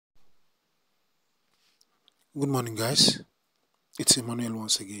Good morning, guys. It's Emmanuel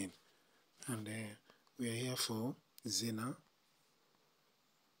once again, and we are here for Xenea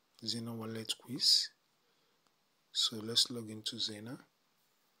wallet quiz. So let's log into Xenea.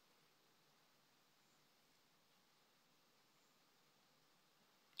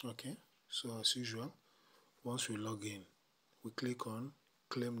 Okay, so as usual, once we log in, we click on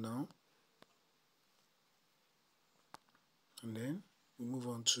Claim Now, and then we move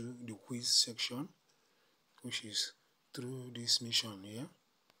on to the quiz section, which is through this mission here.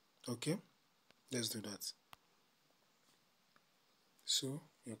 Okay, let's do that. So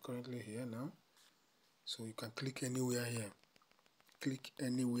you're currently here now, so you can click anywhere here. Click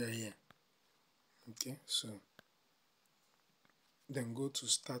anywhere here. Okay, so then go to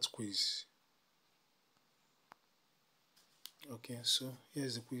Start Quiz. Okay, so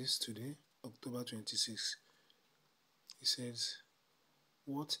here's the quiz today, October 26. It says,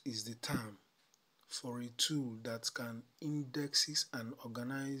 what is the term for a tool that can indexes and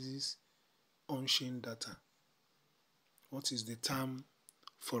organizes on-chain data? What is the term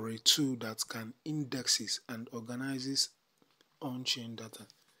for a tool that can indexes and organizes on-chain data?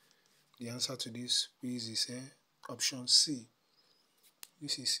 The answer to this quiz is option C.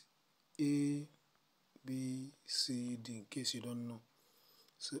 This is A, B, C, D, in case you don't know.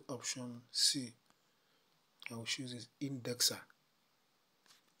 So option C, I will choose is indexer.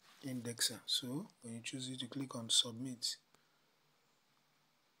 So when you choose it, you click on submit.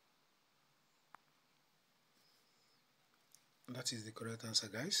 That is the correct answer,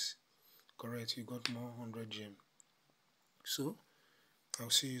 guys. Correct, you got more 100 gem. So I'll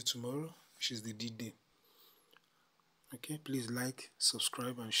see you tomorrow, which is the D-Day. Okay, please like,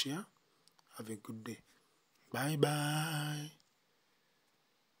 subscribe and share. Have a good day. Bye bye.